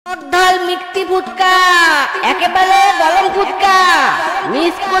মিষ্টি ফুচকা, একেবারে গরম ফুচকা,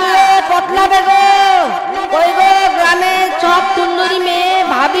 মিস করলে পটলাবে গো। কই গো গ্রামের সব সুন্দরী মেয়ে,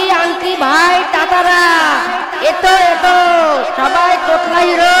 ভাবি, আন্টি, ভাই, টাটারা, এতো এতো সবাই টোটলা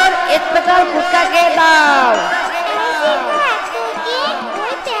হিরোর স্পেশাল ফুচকা খেয়ে দাও।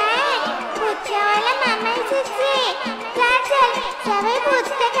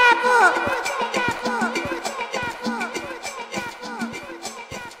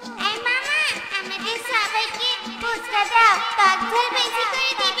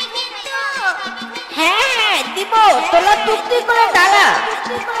 হ্যাঁ হ্যাঁ দিব, তোলা টুকটি করে ডালা।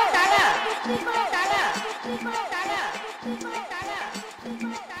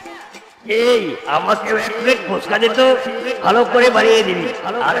 এই আমাকে এক প্লেট ফুচকা দিত, ভালো করে বানিয়ে দিবি।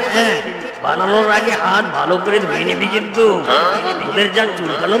 আর হ্যাঁ, বানানোর আগে হাত ভালো করে ধুয়ে নিবি কিন্তু। ওদের যা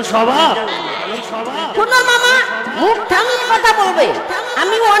চুলকানোর স্বভাব। শোনো মামা, মুখ থামিয়ে কথা বলবে।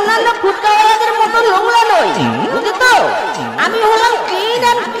 আমি অন্যান্য ফুচকাওয়ালাদের মতো নোংরা নই, বুঝছো? আমি হলাম clean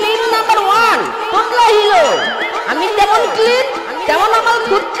and clean number 1 টোটলা hero. আমি যেমন ক্লিন তেমন আমার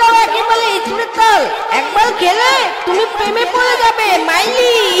ফুচকাও একেবারে স্পেশাল। একবার খেলে তুমি প্রেমে পড়ে যাবে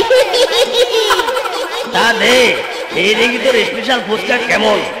মাইলি। তা দে, এই দেখি তোর স্পেশাল ফুচকা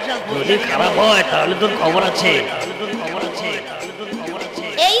কেমন। যদি খারাপ হয় তাহলে তোর খবর আছে।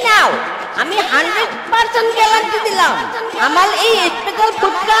 এই নাও, আমি 100% গ্যারান্টি দিলাম আমার এই স্পেশাল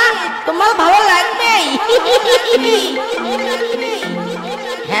ফুচকা তোমার ভালো লাগবে।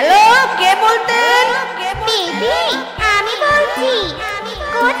 হ্যালো, কে বলতেন? বেবি, আমি বলছি।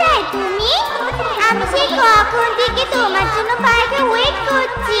 কোথায় তুমি? আমি সেই কখন থেকে তোমার জন্য বাইরে ওয়েট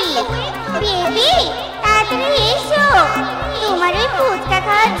করছি। বেবি, তাড়াতাড়ি এসো। তোমার ওই ফুচকা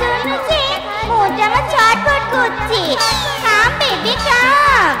খাওয়ার জন্য যে মনটা আমার ছটফট করছে। কাম বেবি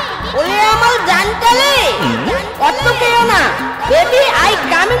কাম। ওরে আমার জানতালে, কত কেউ না। Baby, I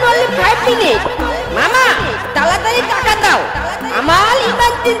come in only 5 minute. মামা, তাড়াতাড়ি টাকা দাও, আমার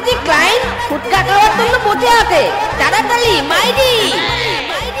ইমার্জেন্সি ক্লায়েন্ট ফুচকা খাওয়ার জন্য বসে আছে। তাড়াতাড়ি মাইরি।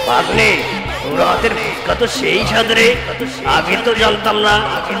 পাগলি, তোর হাতের ফুচকা তো সেই স্বাদ রে। আগে তো জানতাম না।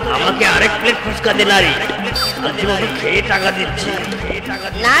 আমাকে আরেক প্লেট ফুচকা দে নারী। আজকে খেয়ে টাকা দিচ্ছি।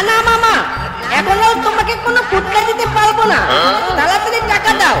 না না মামা, এখনো তোমাকে কোনো ফুচকা দিতে পারবো না। তাড়াতাড়ি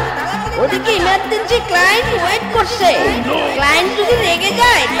টাকা দাও, ওদিকে ইমার্জেন্সি ক্লায়েন্ট ওয়েট করছে। ক্লায়েন্ট যদি রেগে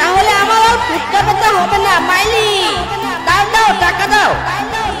যায় তাহলে আমার আর ফুচকা পেতে হবে না মাইলি। দাও দাও, টাকা দাও।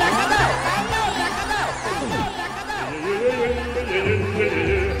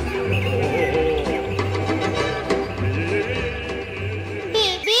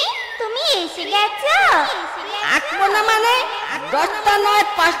 বেবি, তুমি এসে গেছো? আসবো না মানে? 10টা নয়,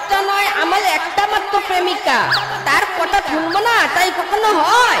 5টা নয়, আমার একটা মাত্র প্রেমিকা। তার কথা শুনবো না তাই কখনো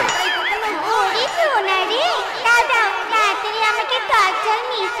হয়? ওরে সোনা রে, দাও দাও, তাড়াতাড়ি আমাকে টক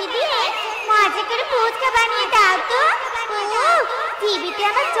মিষ্টি দিয়ে মজা করে ফুচকা বানিয়ে দাও তো। টিভিতে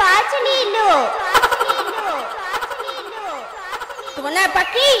আমার জল চলে এলো। সোনা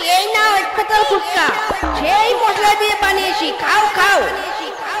পাখি, এই নাও স্পেশাল ফুচকা, সেই মশলা দিয়ে বানিয়েছি, খাও খাও।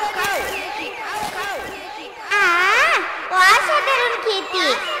 অসাধারণ খেতে।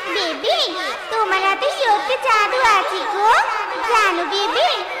 বেবি, তোমার হাতে সত্যি জাদু আছে গো। জানো বেবি,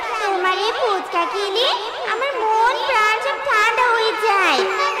 তোমার এই ফুচকা খেলে আমার মন প্রাণ সব ঠান্ডা হয়ে যায়।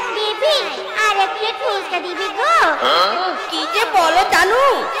 বেবি, আর এক প্লেট ফুচকা দিবে গো? কি যে বলো জানু,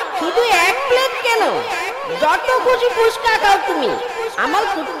 শুধু এক প্লেট কেন, যত খুশি ফুচকা খাও তুমি। আমার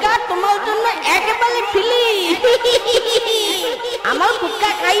ফুচকা তোমার জন্য একেবারে ফ্রি। আমার ফুচকা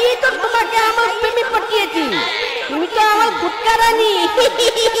খাইয়ে তো তোমাকে আমার প্রেমে পাঠিয়েছি। তুমি তো আমার ফুচকা রানী।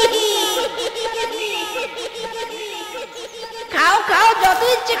 খাও খাও, যত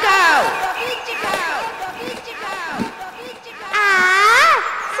ইচ্ছে খাও।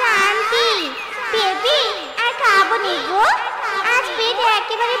 শান্তি। বেবি, আর খাবো নি গো। আজ পেট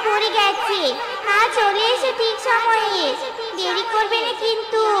একেবারে ভরে গেছে। মা চলে এসে ঠিক সময়ে। দেরি করবে না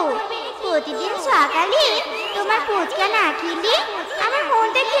কিন্তু। প্রতিদিন সকালে তোমার ফুচকা না খেলে আমার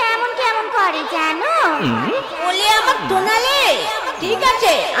মনটা কেমন কেমন করে জানো? বলে আমার দোনালে। ঠিক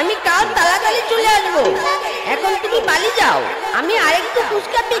আছে, আমি কাল তাড়াতাড়ি চলে আসবো। এখন তুমি বাড়ি যাও, আমি আরেকটু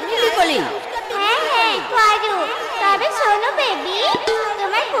ফুচকা বিক্রি করি। হ্যাঁ হ্যাঁ করো। তবে শোনো বেবি,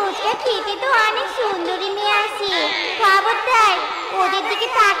 তোমার ফুচকা খেতে তো অনেক সুন্দরী মেয়ে আছে। খবরদার ওদের দিকে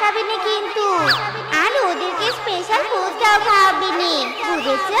তাকাবে না কিন্তু। আর ওদেরকে স্পেশাল ফুচকাও খাওয়াবে না,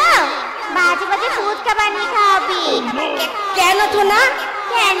 বুঝেছো? বাজে বাজে ফুচকা বানিয়ে খাওয়াবে। কেন তো না?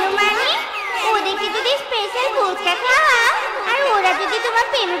 কেন মানে, ওদেরকে যদি স্পেশাল ফুচকা খাওয়াও আর ওরা যদি তোমার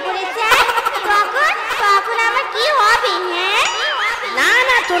প্রেমে পড়ে যায়, তখন তখন আমার কি হবে? হ্যাঁ না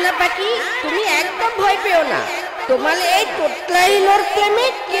না সোনা পাখি, তুমি একদম ভয় পেও না। তোমার এই টোটলা হিরোর প্রেমে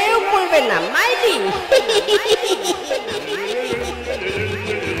কেউ পড়বে না। না মাইলি।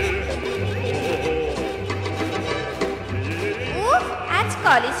 আজ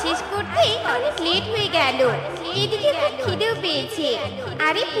কলেজ শেষ করতে অনেক লেট হয়ে গেল। এদিকে খুব খিদেও পেয়েছে।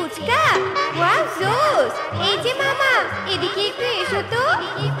 আরে ফুচকা, ওয়াও জোস! এই যে মামা, এদিকে একটু এসো তো।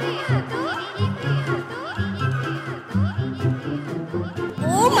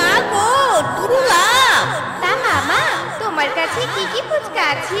 ও মা গো, দুর্লাভ! তা মামা, তোমার কাছে কি কি ফুচকা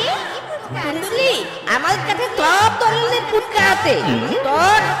আছে? কুন্দুলি, আমার কাছে সব ধরনের ফুচকা আছে।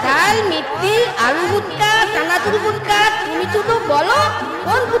 টক, ঝাল, মিষ্টি, আলু ফুচকা, চানাচুর ফুচকা। তুমি শুধু বলো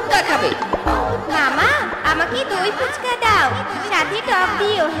কোন ফুচকা খাবে। মামা, আমাকে দই ফুচকা দাও, সাথে টক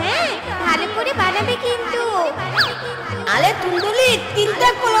দিও। হ্যাঁ, ভালো করে বানাবে কিন্তু। আরে কুন্দুলি, চিন্তা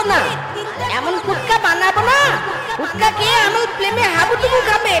করো না, এমন ফুচকা বানাবো না ফুচকা খেয়ে আমার প্রেমে হাবুডুবু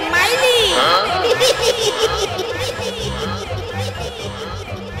খাবে মাইলি।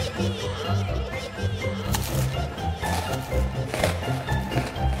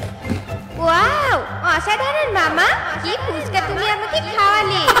 ওয়াও, অসাধারণ মামা! কি ফুচকা তুমি আমাকে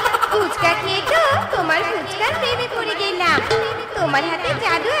খাওয়ালে! ফুচকা খেয়ে তো তোমার ফুচকার প্রেমে পড়ে গেলাম। তোমার হাতে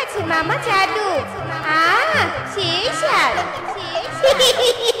জাদু আছে মামা, জাদু। সেই স্বাদ!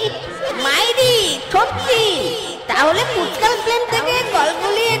 মাইরি সত্যি? তাহলে ফুচকার প্রেম থেকে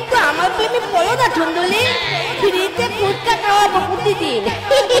গল্পলি একটু আমার প্রেমে পড়ো না চন্দলি। ফ্রিতে ফুচকা খাওয়াবো প্রতিদিন।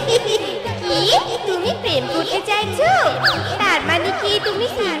 কি তুমি প্রেম করতে চাইছো? তার মানে কি তুমি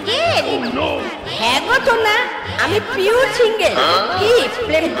সিঙ্গেল? হ্যাঁ গো সোনা, আমি পিওর সিঙ্গেল। কি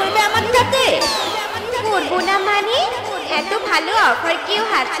প্রেম করবে আমার সাথে? করবো না মানে? এত ভালো অফার কেউ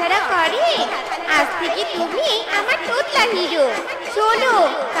হাতছাড়া করে? আজ থেকে তুমি আমার তোতলা হিরো। শোনো,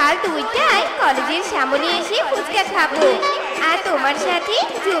 কাল 2টায় কলেজের সামনে এসে ফুচকা খাবো আর তোমার সাথে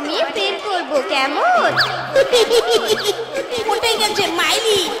জমিয়ে প্রেম করবো, কেমন? উঠে গেছে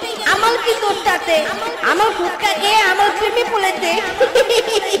মাইলি, আমার কি তোর সাথে? আমার ফুচকা খেয়ে আমার প্রেমে পড়েছে।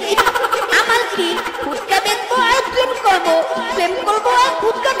 আমার কি ফুচকা বেচবো আর প্রেম করবো, প্রেম করবো আর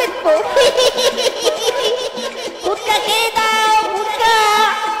ফুচকা বেচবো। ফুচকা খেয়ে দাও, ফুচকা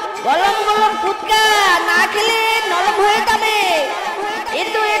গরম গরম ফুচকা, না খেলে নরম হয়ে যাবে।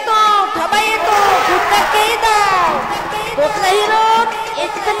 এতো এতো সবাই এতো, ফুচকা খেয়ে দাও। তোতলা হিরো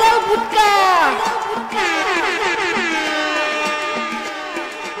স্পেশাল ফুচকা।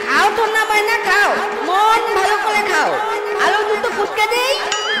 খাও তো না মাইনা, খাও, মন ভালো করে খাও। আরো দুটো ফুচকা দেই?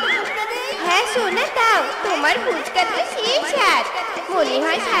 হ্যাঁ সোনা, দাও। তোমার ফুচকা তো সেই স্বাদ, মনে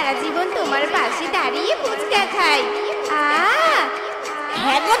হয় সারা জীবন তোমার পাশে দাঁড়িয়ে ফুচকা খাই।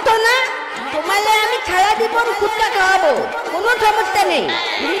 হ্যাঁ গো সোনা, তোমালে আমি সারা জীবন ফুচকা খাওয়াবো, কোনো সমস্যা নেই।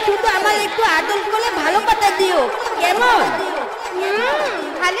 তুমি শুধু আমার একটু আদর করে ভালো কথা দিও, কেমন?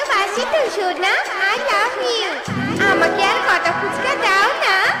 ভালোবাসি তো সোনা, আই লাভ ইউ। আমাকে আর কটা ফুচকা দাও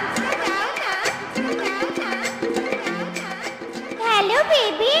না। হ্যালো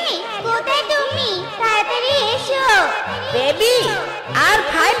বেবি, কোথায় তুমি? তাড়াতাড়ি এসো। বেবি, আর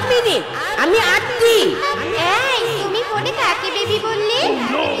 5 মিনিট, আমি আসছি। এই, তুমি ফোনে কাকে বেবি বললে?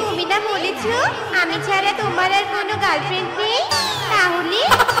 তুমি না বলেছো আমি ছাড়া তোমার আর কোনো গার্লফ্রেন্ড নেই? তাহলে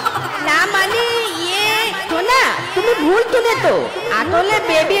না মানে সোনা, তুমি ভুল শুনেছো। আসলে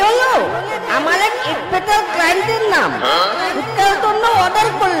বেবি হলো আমার এক স্পেশাল ক্লায়েন্টের নাম। ফুচকার জন্য অর্ডার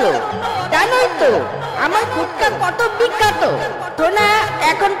করলো। জানোই তো আমার ফুচকা কত বিখ্যাত। সোনা,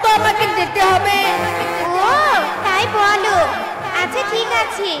 এখন তো আমাকে যেতে হবে। ও তাই বলো। আচ্ছা ঠিক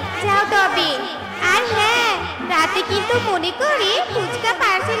আছে, যাও তবে। আর হ্যাঁ, রাতে কিন্তু মনে করে ফুচকা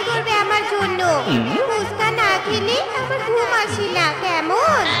পার্সেল করবে আমার জন্য। ফুচকা না খেলে আমার ঘুম আসে না,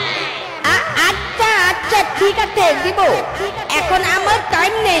 কেমন? আচ্ছা আচ্ছা ঠিক আছে, দিব। এখন আমার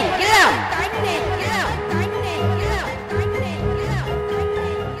টাইম নেই, গেলাম।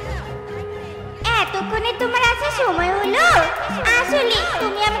 এতক্ষণে তোমার আসার সময় হলো? আসলে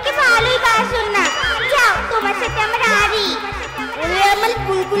তুমি আমাকে ভালোই বাসো না। যাও, তোমার সাথে আমার আরি। ওরে আমার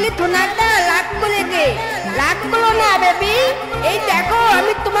কুলকুলি সোনাটা, রাগ করে দে। রাগ করো না বেবি, এই দেখো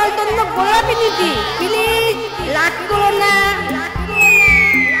আমি তোমার জন্য গোলাপ এনেছি, প্লিজ রাগ করো না।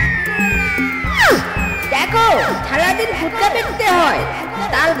 দেখো, সারাদিন ফুচকা বেচতে হয়,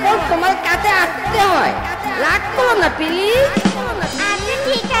 তারপর তোমার কাছে আসতে হয়। রাগ করো না প্লিজ। আচ্ছা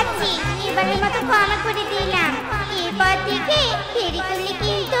ঠিক আছে, এবারের মতো ক্ষমা করে দিলাম। এরপর থেকে ফেরি করলে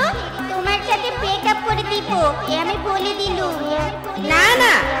কিন্তু তোমার সাথে ব্রেকআপ করে দিব, এ আমি বলে দিলুম। না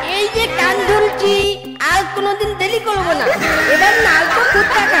না, এই যে কান ধরছি, আর কোনোদিন দেরি করবো না। এবার নাল তো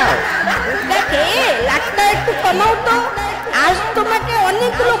ফুচকা খাও। ফুচকা খেয়ে রাগটা একটু কমাও তো। আজ তোমাকে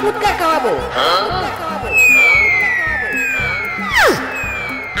অনেকগুলো ফুচকা খাওয়াবো।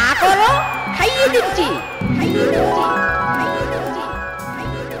 খাইয়ে দিচ্ছি।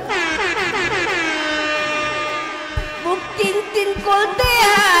 বলতে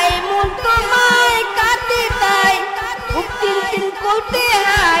হাই মন তোমায় কাঁদে তাই বুক টিন টিন বলতে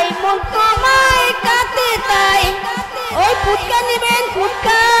হাই মন তোমায় কাঁদে তাই ওই ফুটকা নেবেন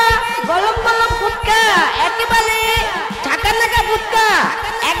ফুটকা গলম গলম ফুটকা একেবারে ঢাকা নাকা ফুটকা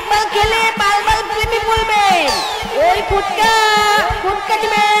একবার খেলে বারবার প্রেমে পড়বেন ওই ফুটকা ফুটকা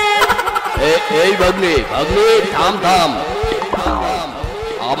নেবেন। এই ভাগ্নে ভাগ্নে থাম থাম,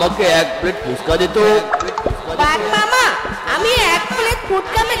 আমাকে এক প্লেট ফুচকা দিত। বাঘ মামা আমি এক প্লেট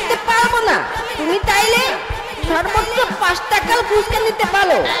ফুটকা মেখতে পারবো না, তুমি তাইলে সর্বোচ্চ 5 টাকার ফুচকা নিতে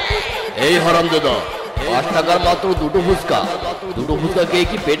পারো। এই হারামজাদা, 5 টাকার মাত্র দুটো ফুচকা, দুটো ফুচকা খেয়ে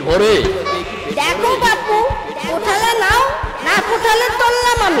কি পেট ভরে? দেখো বাপু, কোথালে নাও না কোথালে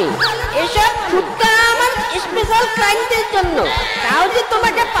চললাম আমি। এসব ফুটকা আমার স্পেশাল ক্লায়েন্টদের জন্য, তাও যে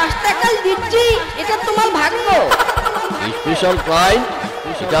তোমাকে 5 টাকা দিচ্ছি এটা তোমার ভাগ্য। Special client?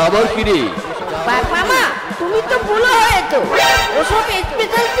 এটা আবার কি রে? বাঘ মামা তুমি তো ভুল হয়েছো, ওসব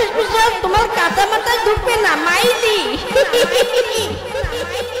স্পেশাল স্পেশাল তোমার কাঁচা মাথায় ঢুকবে না মাইলি।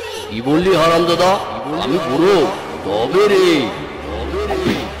 কি বললি হারামজাদা? আমি বুড়ো তবে রে।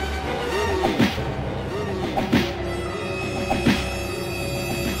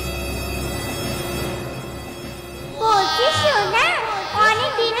 বলছি শোনা,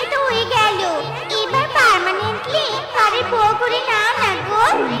 অনেক দিনে তো হয়ে গেল, এবার পার্মানেন্টলি ঘরের বউ করে নাও না গো,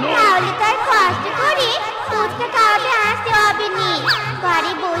 তাহলে তো আর কষ্ট করে ফুচকা খাওয়াতে আসতে হবে নি,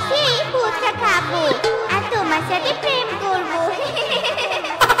 ঘরে বসে ফুচকা খাবো আর তোমার সাথে প্রেম করবো।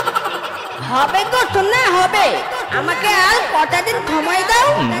 হবে গো সোনা হবে, আমাকে আর কটা দিন সময় দাও,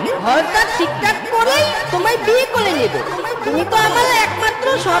 ঘরটা ঠিকঠাক করে তোমায় বিয়ে করে নেব। তুমি তো আমার একমাত্র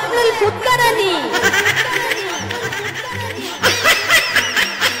স্বপ্নের ফুটকা রানী।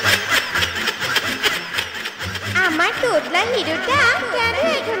 আমার তোতলা হিরোটা কেন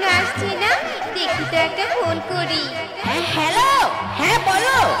এখনো আসছে না, দেখি তো একটা ফোন করি। হ্যালো, হ্যাঁ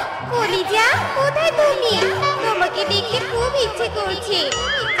বলো। কলিজা কোথায় তুমি? তোমাকে দেখতে খুব ইচ্ছে করছে,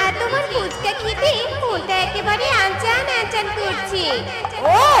 আর তোমার ফুচকা খেতে মনটা একেবারে আনচান আনচান করছে।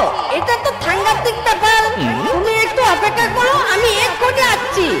 ও এটা তো সাংঘাতিক ব্যাপার, তুমি একটু অপেক্ষা করো, আমি এক্ষুনি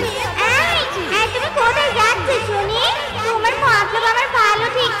আসছি। তুমি কোথায় যাচ্ছে শুনি? তোমার মতলব আমার ভালো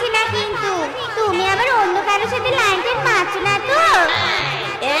ঠিকছে না, কিন্তু তুমি আবার অন্য কারোর সাথে লাইন টাইন মারছো না তো?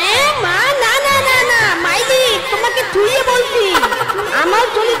 মা না না না না মাইলি, তোমাকে ধুইয়ে বলছি, আমার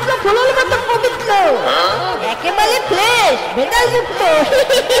চরিত্র ফুলের মতো পবিত্র, একেবারে ফ্রেশ ভেজাল মুক্ত।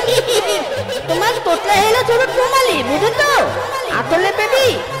 তোমার তোতলা হেলা ছোট তোমালি বুঝেছো? আসলে বেবি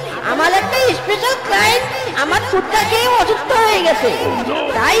আমার একটা স্পেশাল ক্লায়েন্ট আমার ফুটটা খেয়ে অসুস্থ হয়ে গেছে,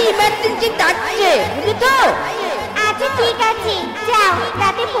 তাই ইমার্জেন্সি ডাকছে বুঝেছো? আচ্ছা ঠিক আছে, যাও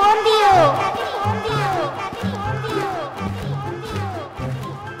তাতে ফোন দিও।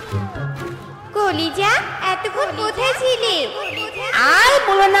 কলিজা এতক্ষণ কোথায় ছিলে? আর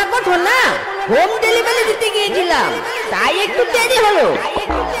বলো না কথা না, হোম ডেলিভারি দিতে গিয়েছিলাম, তাই একটু দেরি হলো।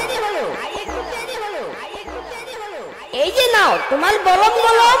 এই যে নাও তোমার গরম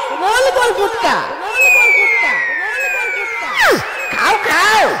গরম গোল গোল ফুটকা, খাও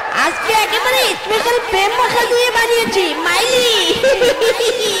খাও, আজকে একেবারে স্পেশাল প্রেম মশলা দিয়ে বানিয়েছি মাইলি।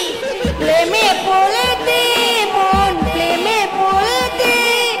 প্রেমে পড়েতে মন প্রেমে পড়েতে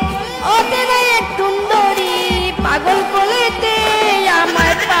ওদের এক সুন্দরী পাগল কোলেতে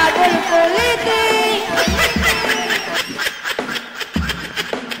আমার পাগল কোলেতে।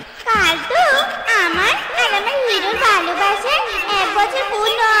 কাল তো আমার আর আমার হিরোর ভালোবাসার 1 বছর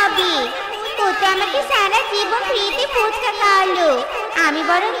পূর্ণ হবে, ও তো আমাকে সারা জীবন ফ্রিতে ফুচকা খাওয়ালো। আমি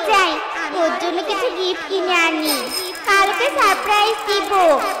বরং চাই ওর জন্য কিছু গিফট কিনে আনি, কালকে সারপ্রাইজ দিব।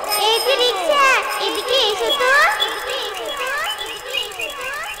 এই যে রিক্সা, এদিকে এসো তো।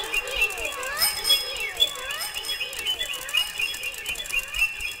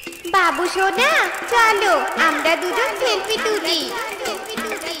 বাবু সোনা চলো আমরা দুজন সেলফি তুলি।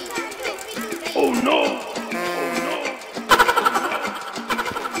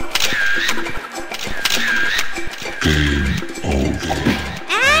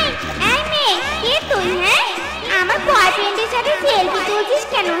 আমার বয়ফ্রেন্ডের সাথে সেলফি তুলছিস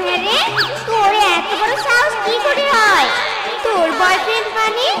কেন? হ্যাঁ রে, তোর এত বড় সাহস কি করে হয়? তোর বয়ফ্রেন্ড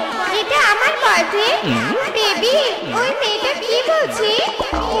মানে? এটা আমার বয়ফ্রেন্ড। বেবি ওই মেয়েটা কি বলছে?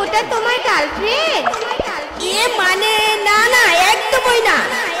 ওটা তোমার গার্লফ্রেন্ড? এ মানে না না একদমই না,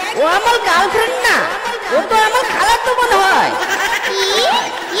 ও আমার গার্লফ্রেন্ড না, ও তো আমার খালাতো বোন হয়।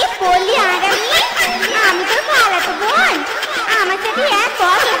 কি বললি আরামি? আমি তো খালাতো বোন, আমার সাথে 1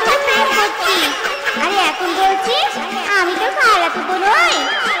 বছর ধরে প্রেম করছিস আর এখন বলছিস আমি তো খালাতো বোন হই?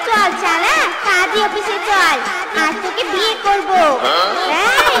 চল চালা কাজী অফিসে চল, আজ তোকে বিয়ে করবো।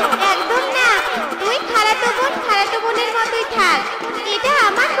 একদম না, তুই খালাতো বোনের মতোই থাক।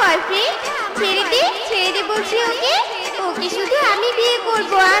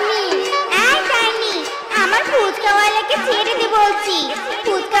 গো আমি। এই ডাইনি, আমার ফুচকাওয়ালাকে ছেড়ে দে বলছি।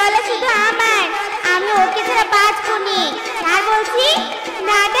 ফুচকাওয়ালা শুধু আমার, আমি ওকে ছাড়া বাঁচবো নি। আর বলছি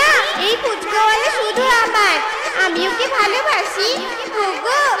দাদা, এই ফুচকাওয়ালা শুধু আমার, আমি ওকে ভালোবাসি।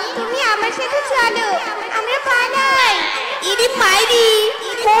 ওগো তুমি আমার সাথে চলো, আমরা পালাই। ইরি মাইরি,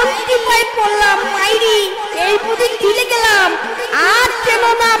 কোন টিপায় পড়লাম মাইরি, এই পুদিন ঢিলে গেলাম। আর কেন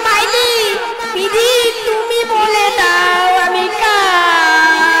না মাইরি, বিধি তুমি বলে দাও আমি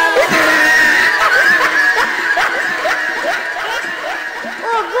কার।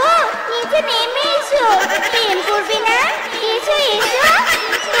 ওগো নিচে নেমে এসো, প্রেম করবে না? এসো এসো,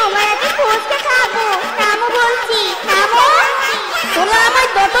 তোমার আগে ফুচকা খাবো। নামো বলছি, নামো। তোলা আমার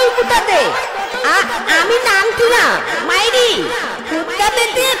দটল কুটাতে, আমি নামছি না মাইরি। ফুটকা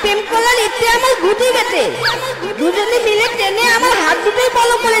পেতে প্রেম করার ইচ্ছে আমার ঘুটি গেছে। দুজনে মিলে টেনে আমার হাত দুটোই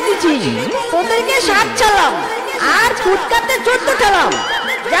বলো করে দিচ্ছি। তোদেরকে 7 চালাম আর ফুটকাতে 14 চালাম।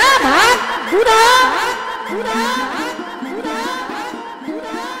 যা ভাগ বুড়া।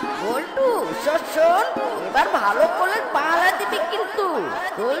 বল্টু শোন, এবার ভালো করে পাহারা দিবি কিন্তু।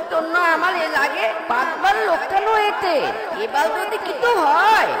 তোর জন্য আমার এর আগে 5 বার লোকসান হয়েছে। এবার যদি কিছু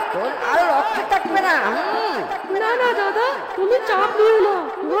হয় তোর আর রক্ষে থাকবে না। না না দাদা, তুমি চাপ নিও না,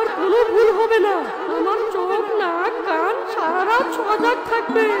 তোমার কোনো ভুল হবে না। আমার চোখ নাক কান সারা রাত সজাগ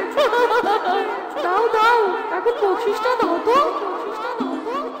থাকবে। দাও দাও, এখন বকশিসটা দাও তো।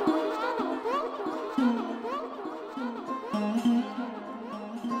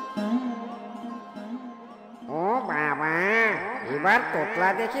 ও বাবা, এবার তোতলা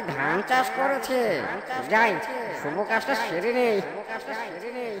দেখি ধান চাষ করেছে। যাই, শুভ কাজটা সেরে নেই।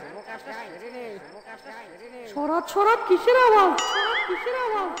 সরাত সরাত কিসের আওয়াজ?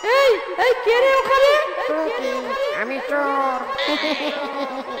 এই এই কে রে ওখানে? আমি চোর।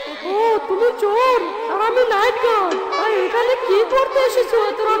 ও তুমি চোর, আর আমি নাইট গার্ড। আর এখানে কি করতে এসেছো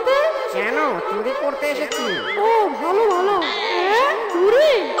এত রাতে? কেন, চুরি করতে এসেছি। ও ভালো ভালো।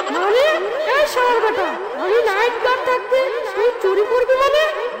 চুরি মানে? এই শাওয়ার বেটা, আমি নাইট গার্ড থাকতে তুই চুরি করবি মানে?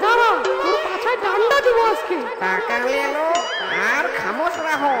 দাঁড়া, তোর পাছায় ডান্ডা দিব আজকে। টাকা এলো আর খামোশ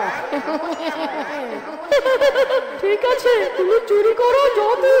রাখো। ঠিক আছে, তুমি চুরি করো,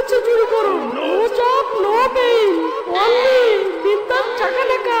 যত ইচ্ছে চুরি করো। নো চাপ নো পেইন, অনলি বিন্দাস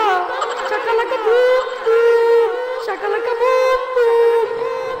চাকালাকা চাকালাকা বুম বুম, চাকালাকা বুম বুম।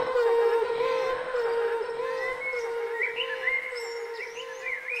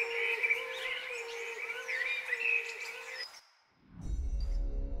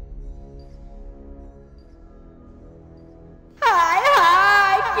 হায়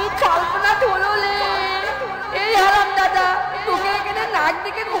হায়, কি কল্পনা হলো রে। এই হারাম দাদা, তোকে এখানে নাক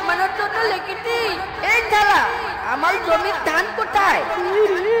দিকে ঘুমানোর জন্য লেগেছি। এই ঝালা, আমার জমির ধান কোথায়? এই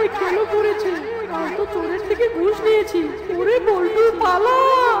রে, কেন পড়েছে? কাল তো চোরের থেকে ঘুষ নিয়েছি। ওরে বল্টু পালা।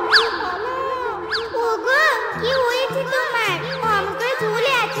 ওগো কি হয়েছে তোমার? অম করে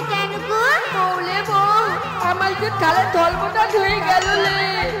চলে আছে কেন গো? বলে বউ, আমার যে থালা ধলপটা ধুয়ে গেল রে,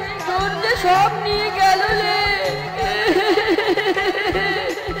 তোর যে সব নিয়ে গেল রে।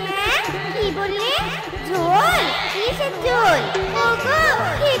 হ্যাঁ কি বললে? ঝোল? কিসের ঝোল? ওগো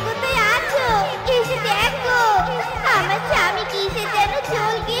কে কোথায় আছো? এসে দেখো, আমার স্বামী কিসের যেন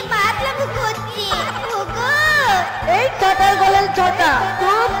ঝোল গিয়ে মাতলামো করছে। ওগো এই ছটার গলের ছটা,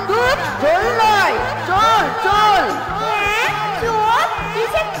 চুপ চুপ, ঝোল নয়, চল চল। হ্যাঁ চোখ?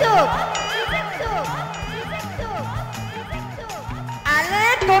 কিসের চোখ? আরে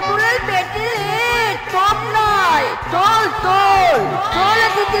টটুলের পেটে চপ নয়, চল চল। চলে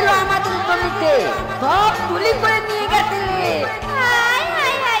দিছিল আমাদের জমিতে, সব তুলি করে নিয়ে গেছিলে। হায়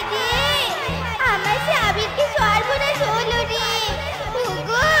হায় হায় রে, আমার স্বামীর কি সর্বনাশ হলো রে।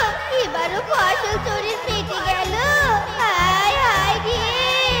 ওগো এবারও ফসল চোরের পেটে গেল। হায় হায় রে।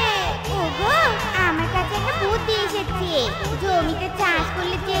 ওগো আমার কাছে একটা বুদ্ধি এসেছে। জমিতে চাষ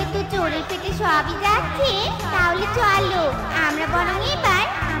করলে যেহেতু চোরের পেটে সবই যাচ্ছে, তাহলে চলো আমরা বরং এবার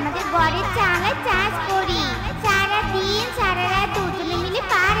আমাদের ঘরের চালায় চাষ করি। সারা দিন সারা রাত দুজনে মিলে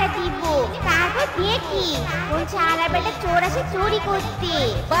পাহারা দিব। তারপর দেখি কোন চালা বেটা চোর আসে চুরি করতে।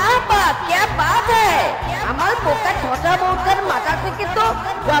 বাবা কে বাত হ্যায়, আমার পোকা ছটা বউটার মাথা থেকে তো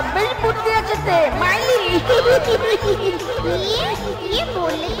গভর্নমেন্ট বুদ্ধি আছে মাইলি। কি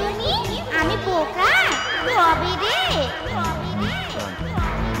বললে তুমি? আমি বোকা? কবে রে?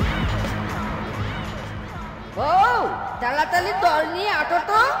 ও তাড়াতাড়ি দল নিয়ে আটো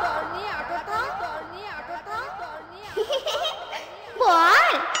তো।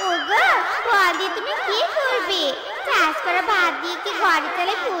 বল ওগো, বল দিয়ে তুমি কি করবে? চাষ করা ভাত দিয়ে কি ঘরে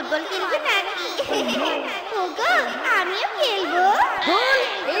চলে ফুটবল খেলবে নাকি? ওগো আমিও খেলবো। ধুর,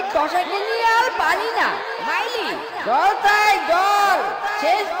 এই কষাকে নিয়ে আর পারি না। মাইলি, জল চাই, জল।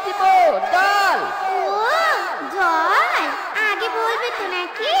 শেষ দিব, জল। ও জল আগে বলবে তো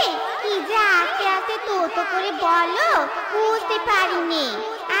নাকি? কি যে আস্তে আস্তে তো করে বলো, বুঝতে পারিনি।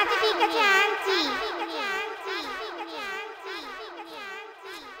 আচ্ছা ঠিক আছে, আনছি।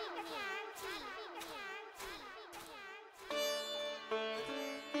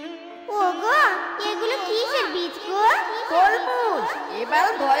 ওগো এগুলো কিসের বীজ গো? তরমুজ। এবার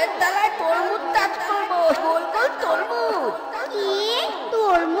ঘরের তলায় তরমুজ চাষ করবো, গোল গোল তরমুজ। কি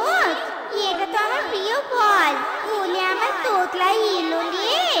তরমুজ? এটা তো আমার প্রিয় ফল। বলে আমার তোতলাই এলো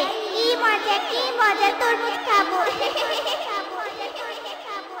রে। কি মজা তরমুজ খাবো।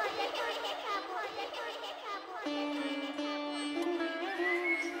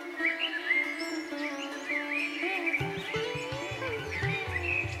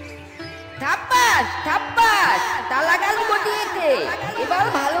 থাপ্পাস থাপ্পাস, তালা গাল গটিয়েছে। এবার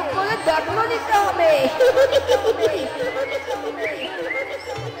ভালো করে যত্ন নিতে হবে।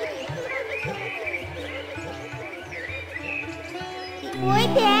 ওই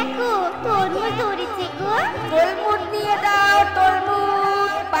দেখো তরমুজ ধরেছে গো। তরমুজ নিয়ে দাও,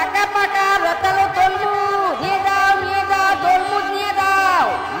 তরমুজ। পাকা পাকা রতালো তরমুজ নিয়ে দাও, তরমুজ নিয়ে দাও।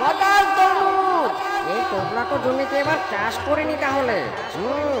 মজার তরমুজ। এই তোতলা তো জমিতে এবার চাষ করে নি তাহলে।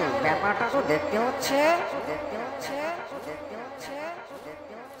 ব্যাপারটা তো দেখতে হচ্ছে।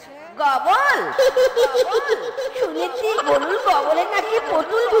 গবল। শুনেছি গরুর গবলে নাকি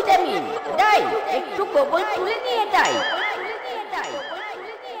প্রচুর ভিটামিন। যাই একটু গোবর তুলে নিয়ে যাই।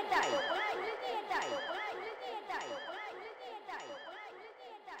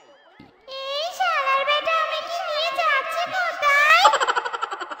 এই শালার বেটা আমাকে নিয়ে যাচ্ছে কোথায়?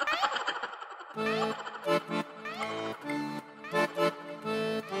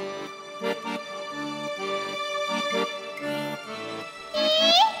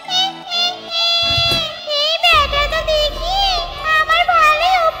 এই বেটা তো দেখি আমার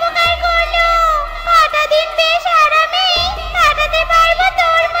ভালোই উপকার করলো। কটা দিন বেশ আরামে কাটাতে পারবো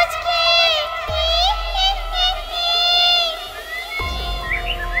তরমুজ খেয়ে।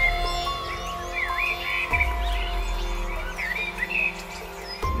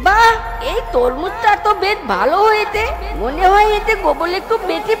 বাহ, এই তরমুজটা তো বেশ ভালো হয়েছে। মনে হয় এতে গোবল একটু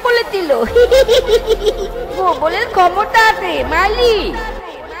বেশি পড়েছিল। গোবলের ক্ষমতা আছে মালি।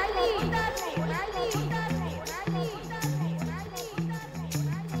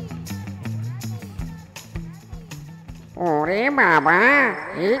 ওরে বাবা,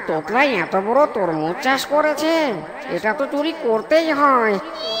 এই তোতলা এত বড় তরমুজ চাষ করেছে। এটা তো চুরি করতেই হয়।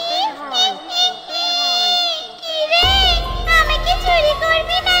 কিরে আমাকে চুরি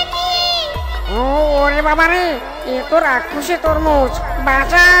করবি নাকি? ওরে বাবা রে, এ তো রাক্ষসে তরমুজ।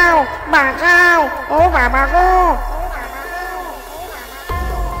 বাঁচাও বাঁচাও, ও বাবা গো।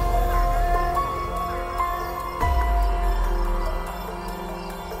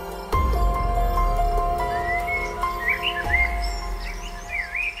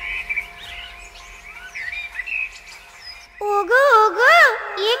 ওগো ওগো,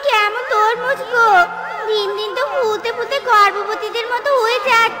 এ কেমন তরমুজ গো? দিন দিন তো ফুতে ফুতে গর্ভবতীদের মতো হয়ে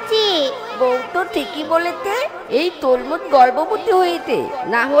যাচ্ছে। বউ তো ঠিকই বলেছে, এই তরমুজ গর্ভবতী হয়েছে,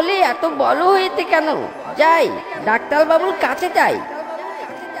 না হলে এত বড় হয়েছে কেন? যাই ডাক্তার বাবুর কাছে যাই।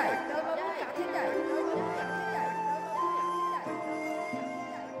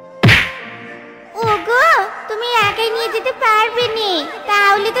 ওগো তুমি একাই নিয়ে যেতে পারবে নি,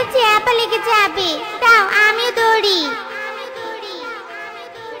 তাহলে তো চ্যাপা লেগে যাবে। দাও আমিও দৌড়ি।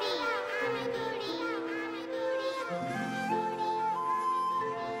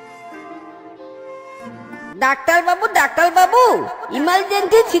 ডাক্তার বাবু,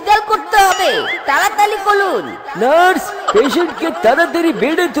 ইমার্জেন্সি সিজার করতে হবে, তাড়াতাড়ি করুন। নার্স, পেশেন্টকে তাড়াতাড়ি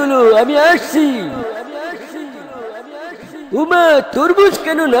বেডে তোলো, আমি আসছি। উমা, তরমুজ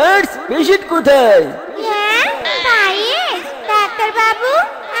কেন নার্স? পেশেন্ট কোথায়? হ্যাঁ পায়েস। ডাক্তার বাবু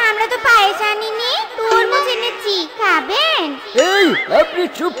আমরা তো পায়েস আনিনি, তরমুজ এনেছি, খাবেন? এই, আপনি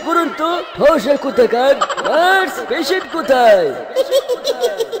চুপ করুন তো, ঠসা কোথাকার। নার্স, পেশেন্ট কোথায়?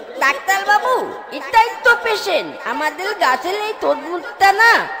 ডাক্তার বাবু, এটাই তো পেশেন্ট। আমাদের গাছের এই তরমুজটা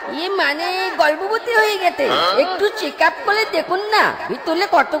না, মানে গর্ভবতী হয়ে গেছে। একটু চেক আপ করে দেখুন না, ভিতরে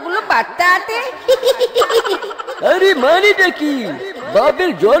কতগুলো বাচ্চা আছে। আরে মানেটা কি?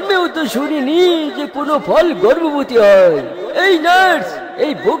 বাপের জন্মেও তো শুনিনি যে কোনো ফল গর্ভবতী হয়। এই নার্স,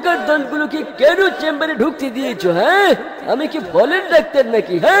 এই বোকার দলগুলোকে কেন চেম্বারে ঢুকতে দিয়েছো? হ্যাঁ, আমি কি ফলের ডাক্তার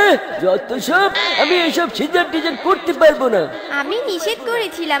নাকি? হ্যাঁ, যত সব, আমি এসব সিজার টিজার করতে পারবো না। আমি নিষেধ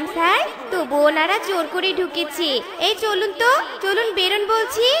করেছিলাম স্যার, তবু ওনারা জোর করে ঢুকেছে। এই চলুন তো, চলুন বেরোন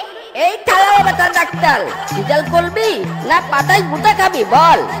বলছি। এই থালা বেটা ডাক্তার, সিজাল করবি না পাতায় গুটা খাবি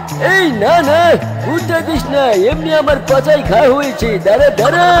বল? এই না না, গুটা দিস না, এমনি আমার পাছায় ঘা হয়েছে। দাঁড়া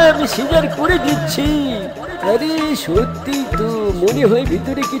দাঁড়া, আমি সিজার করে দিচ্ছি। আরে সত্যি তো, মনে হয়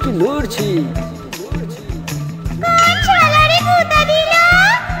ভিতরে কিছু নড়ছে। কোন শালারে গুতা দিল?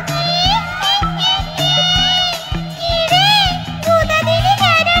 কি রে, গুতা দিলি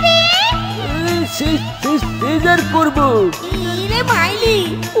কেন রে? সিজার করবো। ইরে মাইলি,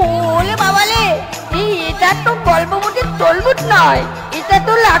 ওলে বাবালে, এটা তো গল্পমুটির তলমুট নয়, এটা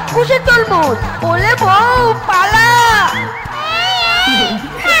তো লাটকুশের তলমুট। ওলে বউ পালা।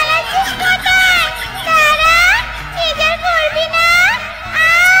 পালাচ্ছিস কোথায়? দাঁড়া, সিজার করবি না?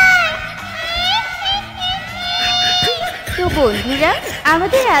 আয়। তো বন্ধুরা,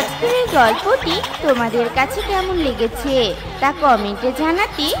 আমাদের আজকের এই গল্পটি তোমাদের কাছে কেমন লেগেছে তা কমেন্টে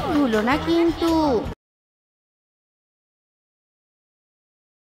জানাতে ভুলো না কিন্তু।